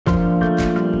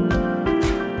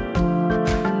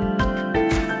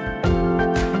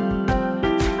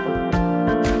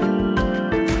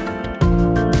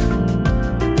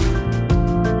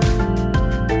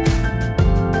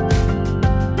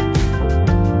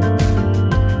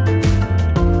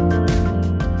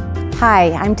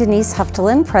Hi, I'm Denise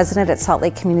Huftelin, President at Salt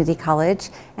Lake Community College,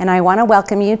 and I want to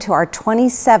welcome you to our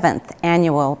 27th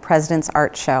annual President's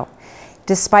Art Show.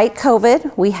 Despite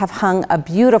COVID, we have hung a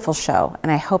beautiful show,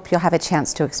 and I hope you'll have a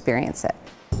chance to experience it.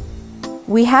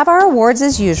 We have our awards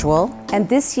as usual, and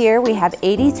this year we have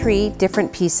 83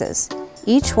 different pieces,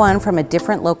 each one from a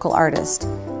different local artist.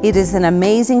 It is an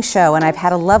amazing show, and I've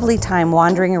had a lovely time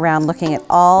wandering around looking at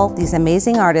all these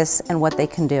amazing artists and what they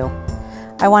can do.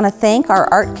 I want to thank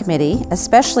our art committee,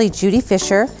 especially Judy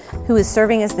Fisher, who is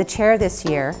serving as the chair this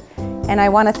year, and I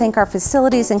want to thank our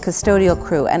facilities and custodial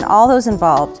crew and all those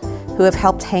involved who have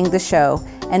helped hang the show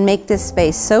and make this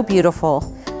space so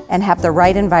beautiful and have the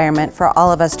right environment for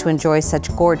all of us to enjoy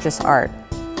such gorgeous art.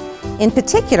 In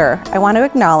particular, I want to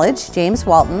acknowledge James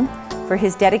Walton for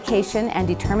his dedication and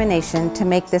determination to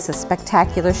make this a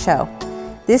spectacular show.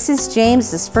 This is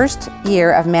James's first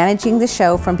year of managing the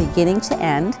show from beginning to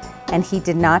end, and he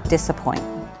did not disappoint.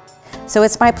 So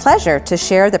it's my pleasure to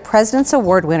share the President's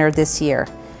Award winner this year.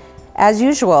 As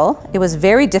usual, it was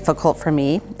very difficult for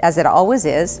me, as it always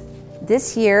is.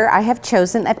 This year, I have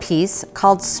chosen a piece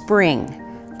called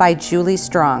Spring by Julie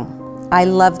Strong. I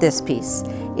love this piece.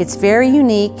 It's very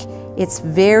unique, it's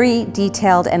very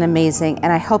detailed and amazing,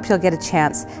 and I hope you'll get a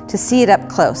chance to see it up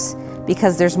close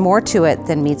because there's more to it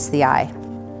than meets the eye.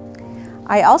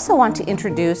 I also want to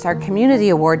introduce our Community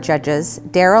Award judges,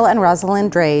 Daryl and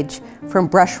Rosalind Drage from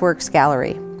Brushworks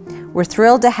Gallery. We're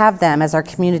thrilled to have them as our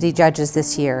community judges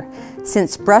this year,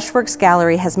 since Brushworks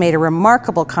Gallery has made a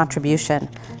remarkable contribution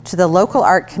to the local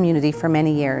art community for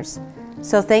many years.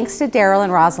 So thanks to Daryl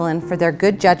and Rosalind for their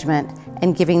good judgment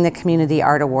in giving the Community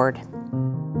Art Award.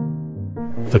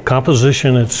 The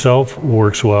composition itself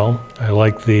works well. I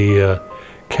like the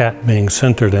cat being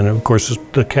centered, and of course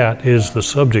the cat is the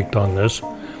subject on this,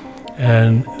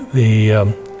 and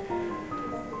the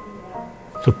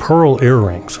pearl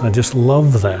earrings. I just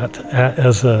love that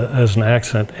as an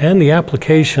accent, and the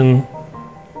application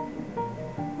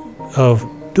of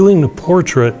doing the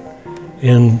portrait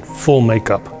in full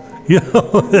makeup. You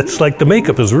know, it's like the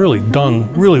makeup is really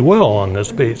done really well on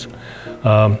this piece,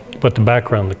 but the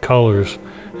background, the colors,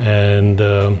 and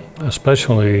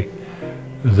especially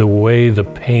the way the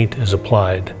paint is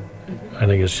applied, I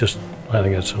think it's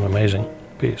an amazing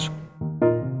piece.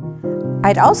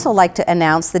 I'd also like to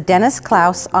announce the Dennis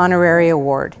Klaus Honorary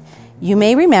Award. You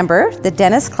may remember that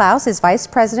Dennis Klaus is Vice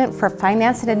President for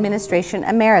Finance and Administration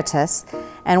Emeritus,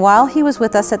 and while he was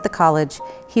with us at the college,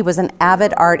 he was an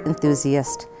avid art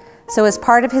enthusiast. So as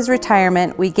part of his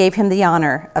retirement, we gave him the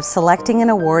honor of selecting an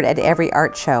award at every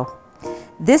art show.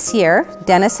 This year,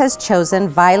 Dennis has chosen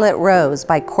Violet Rose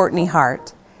by Courtney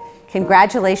Hart.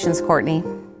 Congratulations, Courtney.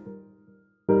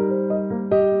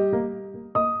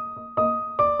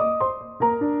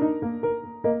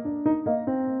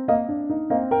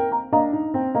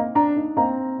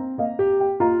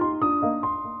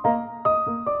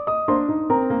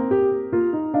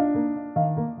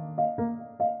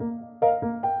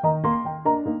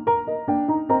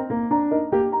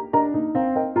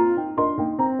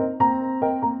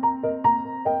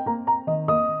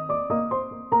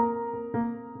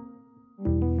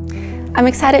 I'm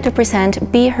excited to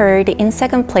present Be Heard in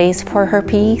second place for her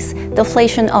piece,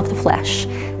 Deflation of the Flesh,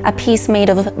 a piece made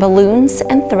of balloons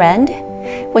and thread,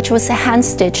 which was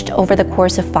hand-stitched over the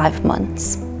course of 5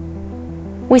 months.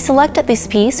 We selected this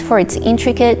piece for its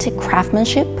intricate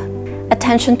craftsmanship,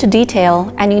 attention to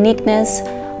detail, and uniqueness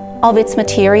of its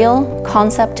material,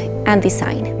 concept, and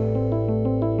design.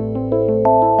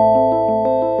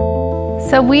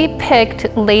 So we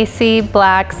picked Lacey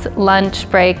Black's Lunch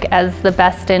Break as the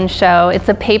best in show. It's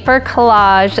a paper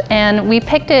collage, and we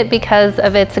picked it because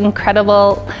of its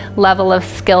incredible level of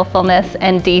skillfulness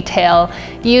and detail.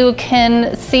 You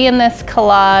can see in this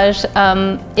collage,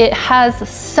 it has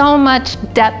so much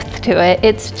depth to it.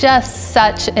 It's just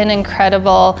such an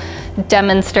incredible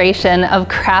demonstration of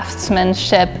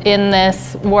craftsmanship in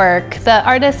this work. The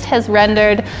artist has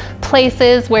rendered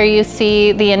places where you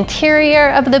see the interior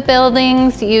of the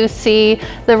buildings, you see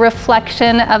the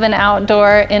reflection of an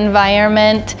outdoor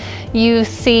environment, you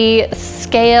see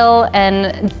scale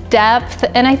and depth,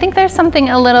 and I think there's something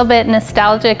a little bit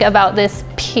nostalgic about this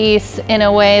piece in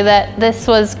a way that this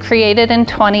was created in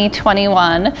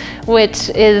 2021, which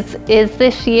is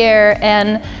this year,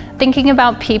 and Thinking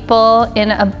about people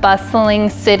in a bustling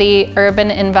city,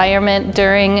 urban environment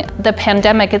during the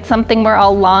pandemic, it's something we're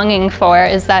all longing for,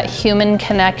 is that human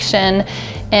connection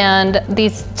and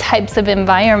these types of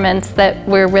environments that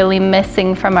we're really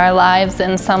missing from our lives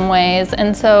in some ways.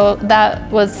 And so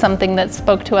that was something that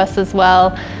spoke to us as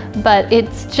well. But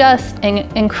it's just an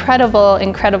incredible,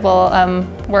 incredible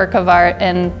work of art,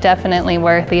 and definitely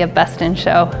worthy of Best in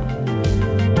Show.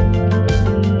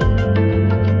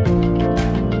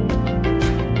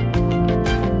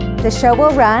 The show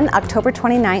will run October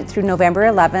 29th through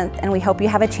November 11th, and we hope you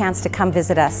have a chance to come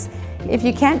visit us. If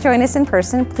you can't join us in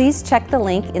person, please check the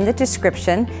link in the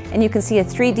description and you can see a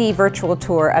 3D virtual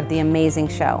tour of the amazing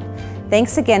show.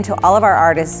 Thanks again to all of our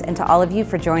artists and to all of you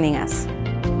for joining us.